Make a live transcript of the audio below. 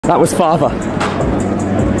That was father.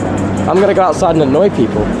 I'm gonna go outside and annoy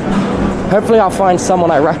people. Hopefully I'll find someone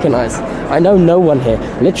I recognize. I know no one here,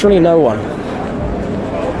 literally no one.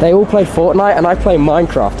 They all play Fortnite and I play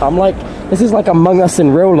Minecraft. I'm like, this is like Among Us in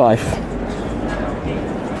real life.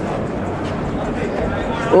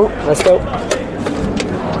 Oh, let's go.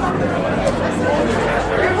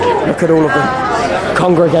 Look at all of them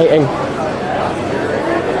congregating.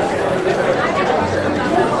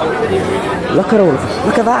 Look at all of them.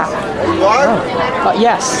 Look at that. You are? Oh.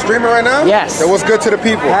 Yes. Streaming right now? Yes. So what's good to the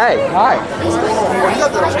people? Hey, hi. You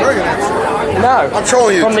got that Australian accent. No. I'm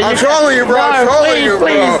trolling you. I'm trolling you, bro. No, I'm trolling you,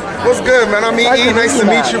 bro. please. What's good, man? I'm E. Nice to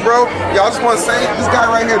meet you, bro. Y'all just want to say, this guy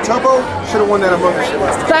right here, Tubbo, should have won that Among Us shit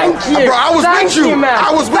last time. Thank you. Bro, I was with you. Man.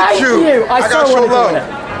 I was with you. I got so your love.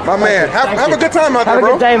 My Thank man. Have a good time out there,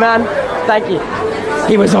 bro. Have a good day, man. Thank you.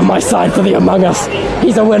 He was on my side for the Among Us.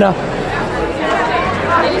 He's a winner.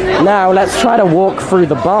 Now let's try to walk through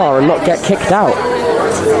the bar and not get kicked out.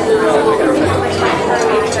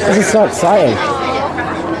 This is so exciting.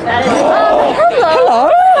 Hello.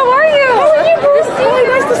 Hello. How are you? How are you, Bruce?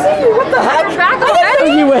 Nice to see you. What the heck? Track I didn't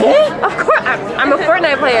know you were here. Of course. I'm a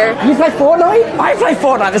Fortnite player. You play Fortnite? I play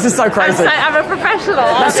Fortnite. This is so crazy. I'm a professional.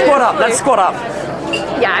 Let's squad up. Let's squad up.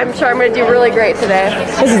 Yeah, I'm sure I'm going to do really great today.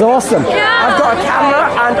 This is awesome. Yeah. I've got a camera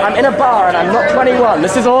and I'm in a bar and I'm not 21.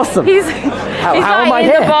 This is awesome. He's how not am I in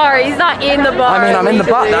here? the bar. He's not in the bar. I mean, I'm in the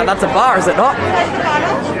bar. That's a bar, is it not?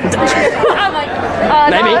 I'm like,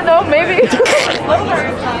 Maybe. No, maybe.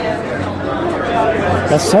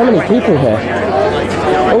 There's so many people here.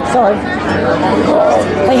 Oh, sorry.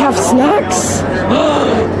 They have snacks.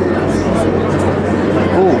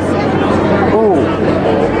 Ooh. Ooh.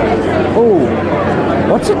 Ooh.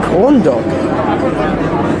 What's a corn dog?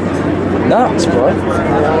 Nuts, bro.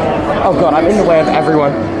 Oh god, I'm in the way of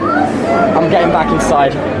everyone. I'm getting back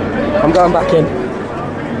inside. I'm going back in.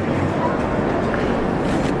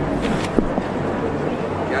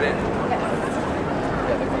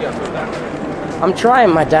 I'm trying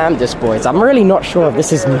my damnedest, boys. I'm really not sure if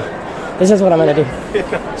this is what I'm gonna do.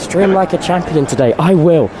 Stream like a champion today. I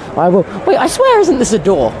will. Wait, I swear, isn't this a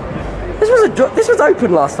door? This was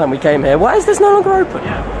open last time we came here. Why is this no longer open?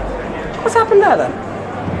 What's happened there then?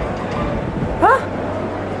 Huh?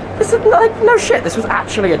 This is like, no shit, this was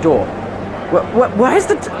actually a door. Where's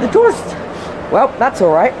the doors? Well, that's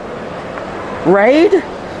alright. Raiders?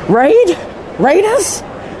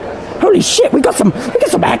 Holy shit, we got some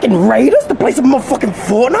hacking raiders to play some motherfucking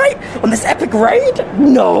Fortnite on this epic raid?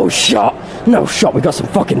 No shot, we got some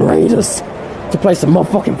fucking raiders to play some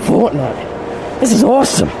motherfucking Fortnite. This is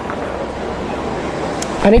awesome.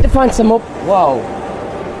 I need to find some more. Whoa,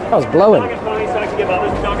 that was blowing.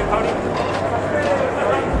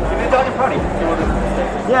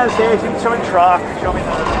 Yeah, show me truck. Show me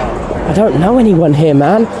I don't know anyone here,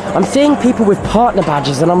 man. I'm seeing people with partner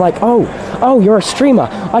badges, and I'm like, oh, you're a streamer.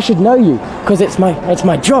 I should know you because it's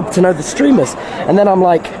my job to know the streamers. And then I'm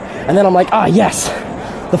like, ah, yes,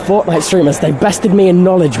 the Fortnite streamers. They bested me in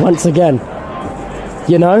knowledge once again.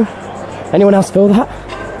 You know? Anyone else feel that?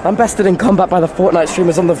 I'm bested in combat by the Fortnite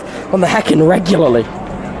streamers on the heckin' regularly.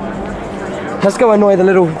 Let's go annoy the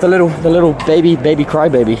little baby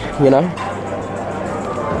crybaby, you know?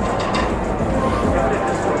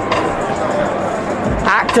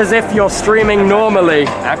 Act as if you're streaming normally.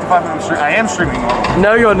 Act if I am streaming normally.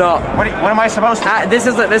 No, you're not. What am I supposed to? This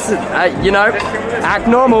is you know, act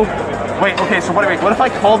normal. Wait, okay, so what if I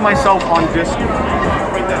called myself on Discord?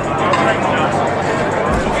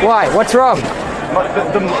 Why? What's wrong?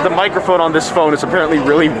 The microphone on this phone is apparently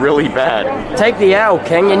really, really bad. Take the L,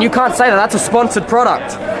 King, and you can't say that. That's a sponsored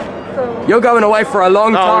product. You're going away for a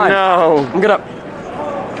long time. Oh no. I'm gonna...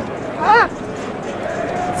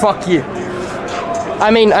 Fuck you.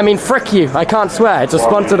 I mean, frick you. I can't swear. It's a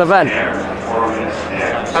sponsored event.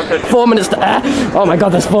 4 minutes to air. Oh my god,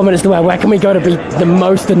 there's 4 minutes to air. Where can we go to be the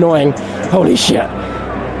most annoying? Holy shit.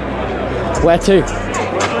 Where to?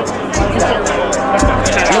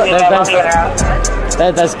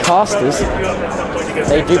 Look, there's casters.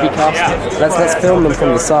 They do be casters. Let's film them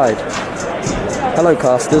from the side. Hello,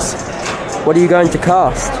 casters. What are you going to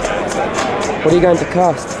cast? What are you going to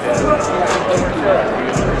cast?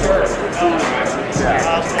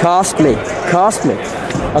 Cast me. Cast me.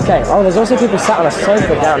 Okay. Oh, there's also people sat on a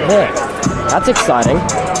sofa down here. That's exciting.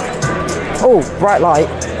 Oh, bright light.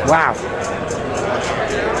 Wow.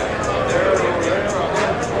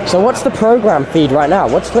 So what's the program feed right now?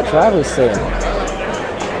 What's Twitch Rivals seeing?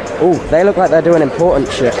 Oh, they look like they're doing important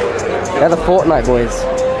shit. They're the Fortnite boys.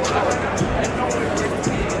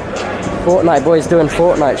 Fortnite boys doing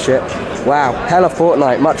Fortnite shit. Wow, hella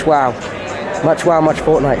Fortnite, much wow. Much wow, much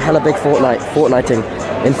Fortnite, hella big Fortnite, Fortniting.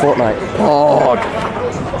 In Fortnite. Oh.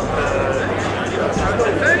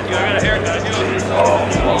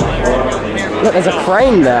 Look, there's a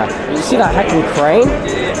crane there. You see that heckin' crane?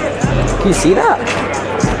 Can you see that?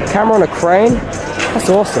 Camera on a crane? That's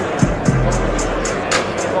awesome.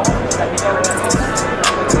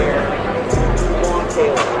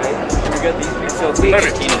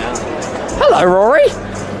 Hello, Rory.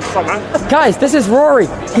 What's up, man? Guys, this is Rory.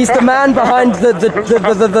 He's the man behind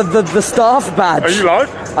the staff badge. Are you live?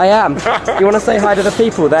 I am. You want to say hi to the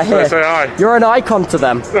people? They're here. Say hi. You're an icon to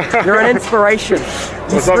them. You're an inspiration. You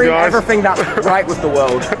What's up, scream guys? everything that's right with the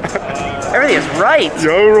world. Everything is right.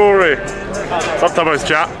 Yo, Rory. What's up, Tubbo's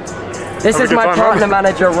chat? This is my partner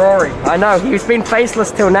manager, Rory. I know, he's been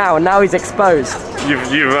faceless till now, and now he's exposed. You've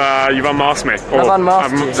unmasked me. I've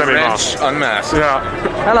unmasked you. Semi-masked. Unmasked. Yeah.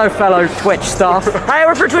 Hello, fellow Twitch staff. Hi,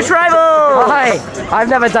 we're for Twitch Rivals. Hi. I've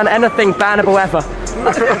never done anything bannable ever.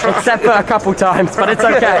 Except for a couple times, but it's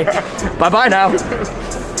okay. Bye-bye now.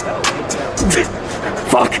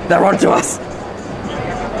 Fuck, they're onto us.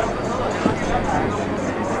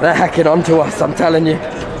 They're hacking onto us, I'm telling you.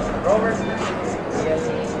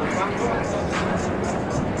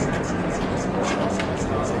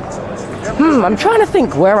 I'm trying to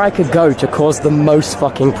think where I could go to cause the most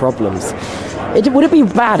fucking problems. Would it be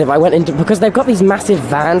bad if I went into, because they've got these massive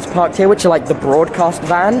vans parked here, which are like the broadcast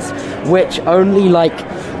vans, which only like,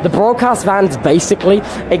 the broadcast vans basically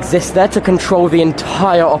exist there to control the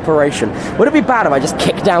entire operation. Would it be bad if I just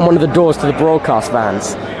kicked down one of the doors to the broadcast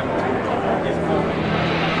vans?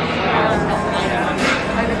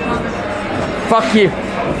 Fuck you.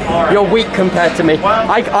 You're weak compared to me.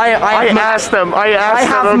 I asked them. I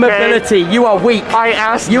have them, okay? mobility. You are weak. I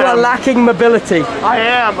asked You them. are lacking mobility. I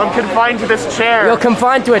am. I'm confined to this chair. You're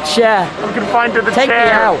confined to a chair. I'm confined to the Take chair.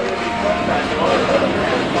 me out.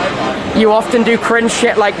 You often do cringe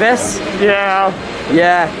shit like this? Yeah.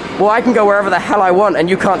 Yeah. Well, I can go wherever the hell I want and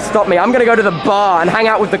you can't stop me. I'm gonna go to the bar and hang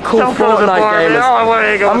out with the cool Don't go to the Fortnite bar, man. gamers. Oh, I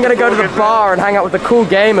wanna go I'm with gonna the go to cool the gamers. bar and hang out with the cool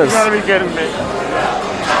gamers. You gotta be kidding me.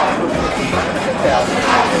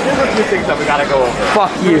 There's a few things that we gotta go over.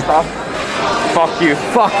 Fuck you. Fuck you.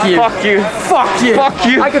 Fuck you. Fuck you. Fuck you. Fuck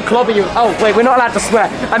you. I could clobber you. Oh, wait, we're not allowed to swear.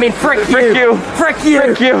 I mean, frick you. Frick you. Frick you.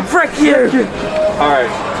 Frick you. Frick you. Alright.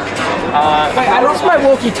 Wait, I lost my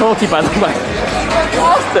walkie-talkie, by the way. You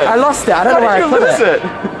lost it. I lost it. I don't know where I put it.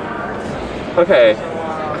 Okay.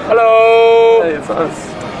 Hello. Hey, it's us.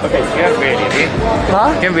 Okay, so you haven't really, Huh?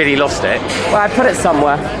 you haven't really lost it. Well, I put it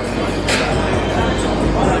somewhere.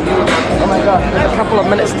 Oh my god, there's a couple of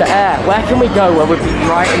minutes to air. Where can we go where we'd be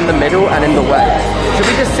right in the middle and in the way? Should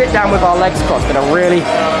we just sit down with our legs crossed in a really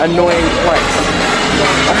annoying place?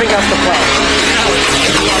 I think that's the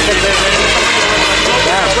plan.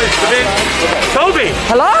 Toby.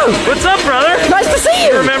 Hello! What's up, brother? Nice to see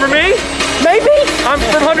you! Remember me? Maybe? I'm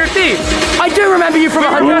from 100 Thieves. I do remember you from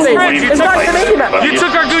 100 best Thieves. friends. It's nice to meet you, man. You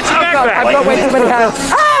took our Gucci backpack. I've got way too many hands.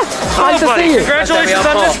 Ah! Nice to buddy. see you. Congratulations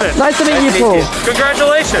on this bit. Nice to meet you, Paul.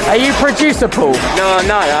 Congratulations. Are you producer, Paul? No, I'm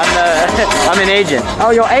not. I'm an agent. Oh,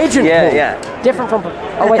 you're agent, Yeah, Paul? yeah. Different from...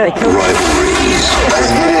 Oh, wait, they killed Rivalries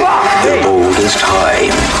the oldest time,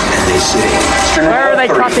 and they say. Where are they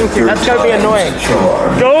cutting to? That's going to be annoying.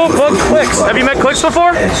 Go book Clicks. Have you met Clicks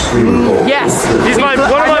before? Yes. He's We my- flirt-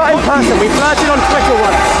 one of my not in book- person. We flirted on Twitter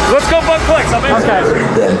once. Let's go book Clicks. I'm in. Okay.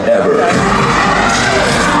 Than ever.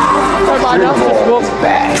 Somebody else just walked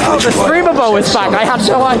back. Oh, the Streamer Bowl is back. I had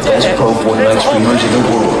no idea. Pro Fortnite streamers in the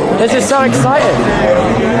world. This is so exciting.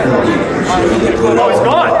 Oh, he's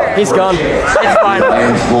gone. He's gone. It's fine.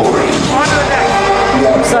 And glory.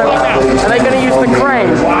 So, are they going to use the crane?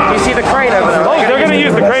 Do you see the crane over there? Oh, they're gonna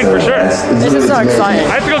use the crane for sure. This is so exciting.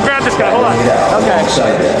 I have to go grab this guy. Hold on. Okay.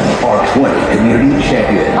 Our 20 community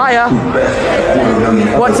champion. Hiya.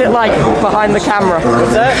 What's it like behind the camera?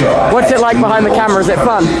 What's that? What's it like behind the camera? Is it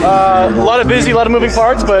fun? A lot of busy, a lot of moving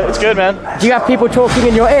parts, but it's good, man. Do you have people talking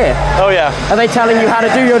in your ear? Oh yeah. Are they telling you how to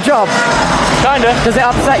do your job? Kinda. Does it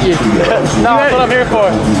upset you? No, that's what I'm here for.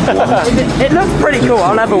 It looks pretty cool.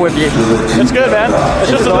 I'll never with you. It's good, man.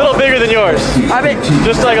 It's just a little bigger than yours. I mean,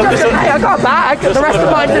 Just like a, hey, I got a bag. The rest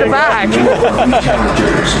of mine's in a bag.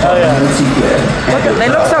 Look at, they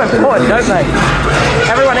look so important, don't they?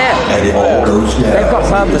 Everyone here. And it all goes down. They've got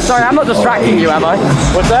purpose. Sorry, I'm not distracting you, am I?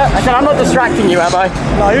 What's that? I said I'm not distracting you, am I?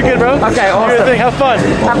 No, you're good, bro. Okay, Do your awesome. thing. Have fun.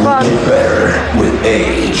 Have fun. Better with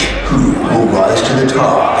age. Who will rise to the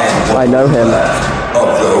top and I know him. of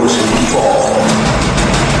those who fall.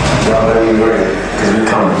 Y'all better be ready, because we're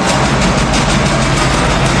coming.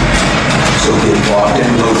 So get locked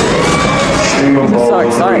and loaded. This is so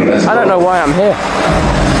exciting. I don't know why I'm here.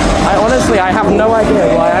 I have no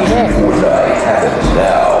idea why I'm here.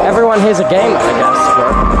 Everyone here's a gamer, I guess.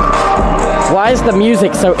 But why is the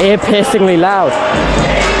music so ear-piercingly loud?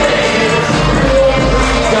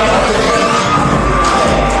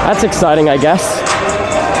 That's exciting, I guess.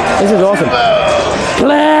 This is awesome.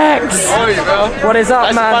 Flex! How are you, bro? What is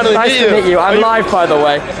up, man? Nice to meet you. I'm live, by the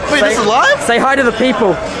way. Wait, this is live? Say hi to the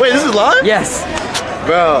people. Wait, this is live? Yes.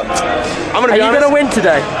 Bro, I'm gonna be honest. Are you gonna win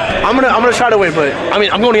today? I'm gonna try to win, but I mean,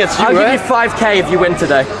 I'm going against you, I'll right? give you 5K if you win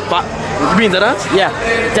today. You mean dead ass? Yeah,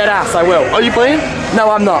 dead ass, I will. Are you playing? No,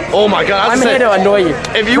 I'm not. Oh my god, I'm here to annoy you.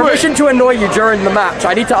 If you Permission to annoy you during the match,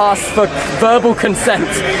 I need to ask for verbal consent.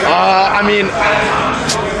 I mean,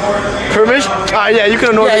 permission? Yeah, you can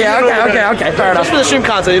annoy me. Yeah, okay, fair enough. Just for the stream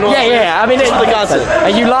content, you know? Yeah, I mean, just for the content. Are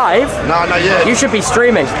you live? No, not yet. You should be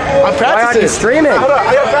streaming. I'm practicing. Why aren't you streaming? Hold on,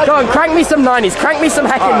 I gotta practice. Go on, crank me some 90s. Crank me some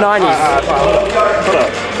heckin' 90s. Hold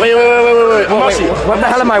on. Wait. What the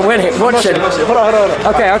hell am I watching? Hold on.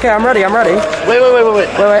 Okay, I'm ready. Wait.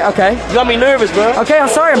 Wait, okay. You got me nervous, bro. Okay, I'm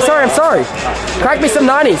sorry. Crank me some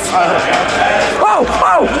 90s. Whoa!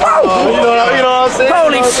 You know what I'm saying?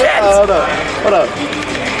 Holy shit! Hold up.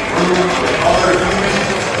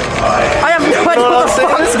 I have no idea what the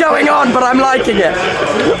fuck's going on, but I'm liking it.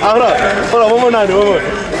 Hold on, one more 90, one more.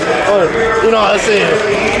 Hold on. You know what I'm saying?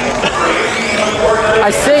 I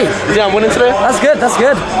see. You think I'm winning today? That's good. You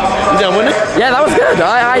think I'm winning? Yeah, that was good.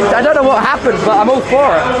 I don't know what happened, but I'm all for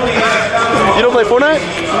it. You don't play Fortnite?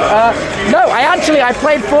 No, I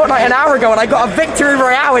played Fortnite an hour ago and I got a victory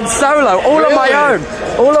royale in solo, all on my own.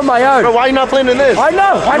 Bro, why are you not playing in this? I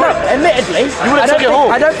know. Admittedly,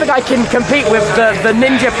 I don't think I can compete with the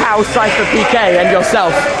Ninja Pal Cypher PK and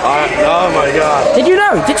yourself. Oh my god. Did you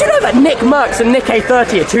know that Nick Merckx and Nick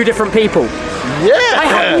A30 are two different people? Yeah. I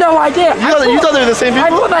had no idea. You thought they were the same people? I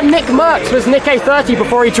thought that Nick Merckx was Nick A30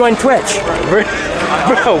 before he joined Twitch.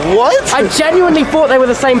 Bro, what? I genuinely thought they were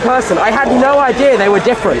the same person. I had no idea they were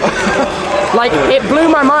different. Like, it blew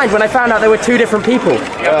my mind when I found out they were two different people.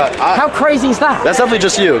 How crazy is that? That's definitely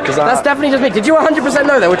just you, because That's definitely just me. Did you 100%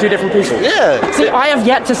 know they were two different people? Yeah. See, I have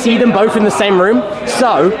yet to see them both in the same room,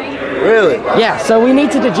 so... Really? Yeah, so we need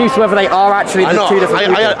to deduce whether they are actually the two different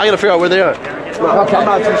people. I gotta figure out where they are. Okay. I'm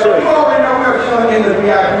not too sure.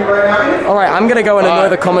 Alright, I'm gonna go and annoy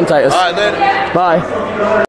the commentators. Alright, then. Bye.